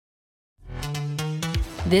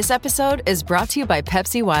This episode is brought to you by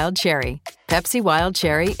Pepsi Wild Cherry. Pepsi Wild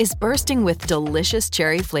Cherry is bursting with delicious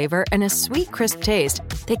cherry flavor and a sweet, crisp taste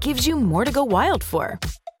that gives you more to go wild for.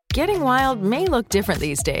 Getting wild may look different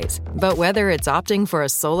these days, but whether it's opting for a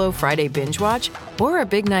solo Friday binge watch or a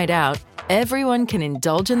big night out, everyone can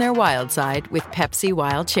indulge in their wild side with Pepsi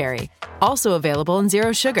Wild Cherry. Also available in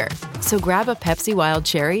Zero Sugar. So grab a Pepsi Wild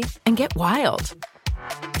Cherry and get wild.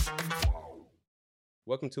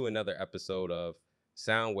 Welcome to another episode of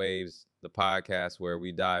Sound Waves, the podcast where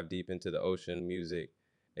we dive deep into the ocean music,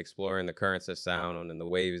 exploring the currents of sound and the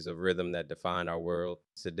waves of rhythm that define our world.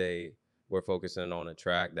 Today, we're focusing on a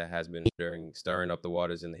track that has been stirring up the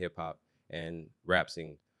waters in the hip-hop and rap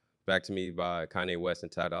scene. Back to Me by Kanye West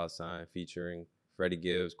and Dolla featuring Freddie,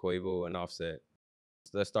 Gibbs, Quavo, and Offset.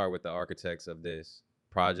 So let's start with the architects of this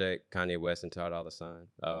project, Kanye West and Dolla.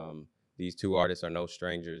 These two artists are no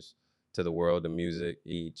strangers to the world of music,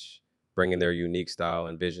 each bringing their unique style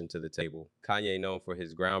and vision to the table. Kanye, known for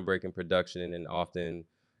his groundbreaking production and often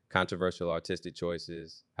controversial artistic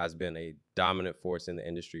choices, has been a dominant force in the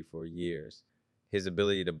industry for years. His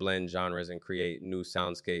ability to blend genres and create new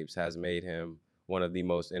soundscapes has made him one of the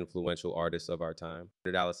most influential artists of our time.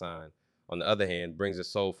 Dolla, on the other hand, brings a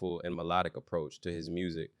soulful and melodic approach to his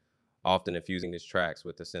music, often infusing his tracks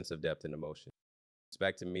with a sense of depth and emotion.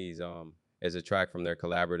 Back to Me is a track from their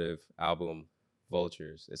collaborative album,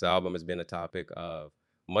 Vultures. This album has been a topic of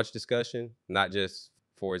much discussion, not just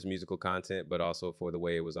for its musical content, but also for the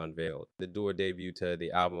way it was unveiled. The duo debuted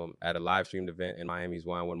the album at a live-streamed event in Miami's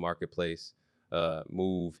Wine One Marketplace,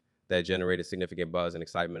 move that generated significant buzz and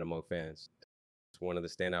excitement among fans. One of the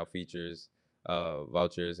standout features of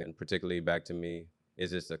Vultures, and particularly Back to Me,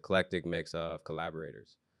 is this eclectic mix of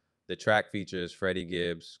collaborators. The track features Freddie,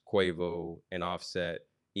 Gibbs, Quavo, and Offset,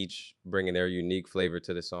 each bringing their unique flavor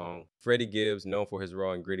to the song. Freddie Gibbs, known for his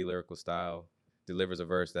raw and gritty lyrical style, delivers a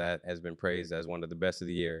verse that has been praised as one of the best of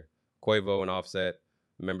the year. Quavo and Offset,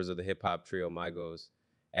 members of the hip-hop trio Migos,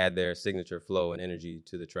 add their signature flow and energy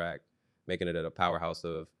to the track, making it a powerhouse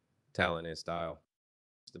of talent and style.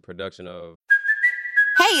 The production of...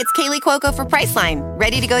 Hey, it's Kaylee Cuoco for Priceline.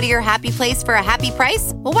 Ready to go to your happy place for a happy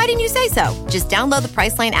price? Well, why didn't you say so? Just download the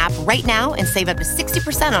Priceline app right now and save up to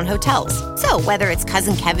 60% on hotels. So whether it's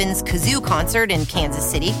Cousin Kevin's Kazoo Concert in Kansas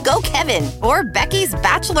City, go Kevin, or Becky's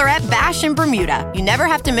Bachelorette Bash in Bermuda, you never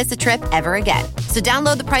have to miss a trip ever again. So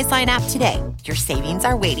download the Priceline app today. Your savings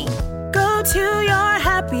are waiting. Go to your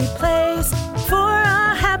happy place for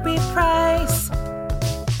a happy price.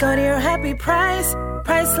 Go to your happy price,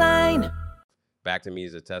 Priceline. Back to Me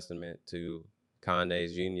is a testament to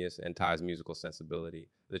Kanye's genius and Ty's musical sensibility.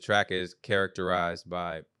 The track is characterized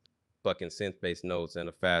by bucking synth-based notes and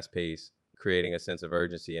a fast pace, creating a sense of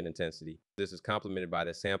urgency and intensity. This is complemented by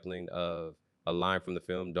the sampling of a line from the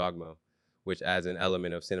film Dogma, which adds an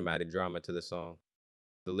element of cinematic drama to the song.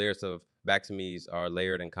 The lyrics of Back to Me are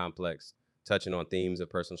layered and complex, touching on themes of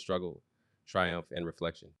personal struggle, triumph, and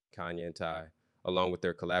reflection. Kanye and Ty, along with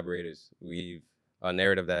their collaborators, weave a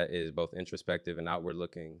narrative that is both introspective and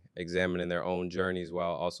outward-looking, examining their own journeys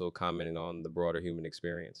while also commenting on the broader human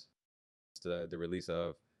experience. The release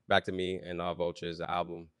of Back to Me and Vultures, the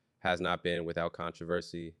album, has not been without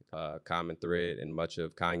controversy, common thread in much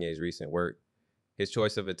of Kanye's recent work. His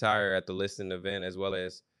choice of attire at the listening event, as well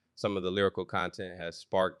as some of the lyrical content, has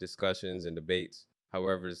sparked discussions and debates.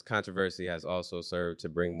 However, this controversy has also served to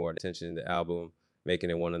bring more attention to the album,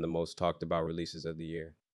 making it one of the most talked about releases of the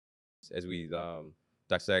year. As we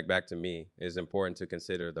dissect Back to Me, it is important to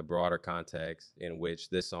consider the broader context in which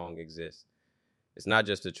this song exists. It's not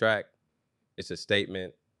just a track, it's a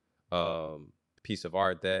statement, piece of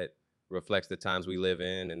art that reflects the times we live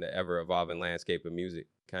in and the ever-evolving landscape of music.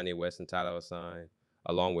 Kanye West and Dolla,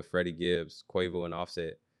 along with Freddie Gibbs, Quavo, and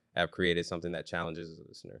Offset, have created something that challenges the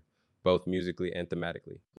listener, both musically and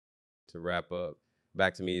thematically. To wrap up,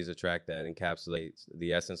 Back to Me is a track that encapsulates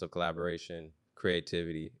the essence of collaboration,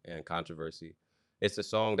 creativity, and controversy. It's a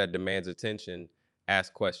song that demands attention, asks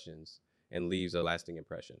questions, and leaves a lasting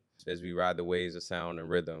impression. As we ride the waves of sound and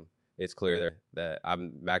rhythm, it's clear that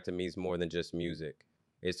Back to Me is more than just music.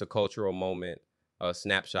 It's a cultural moment, a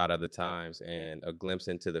snapshot of the times, and a glimpse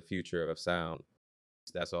into the future of sound.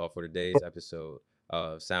 That's all for today's episode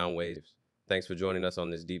of Sound Waves. Thanks for joining us on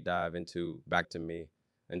this deep dive into Back to Me.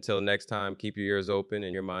 Until next time, keep your ears open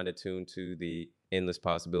and your mind attuned to the endless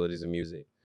possibilities of music.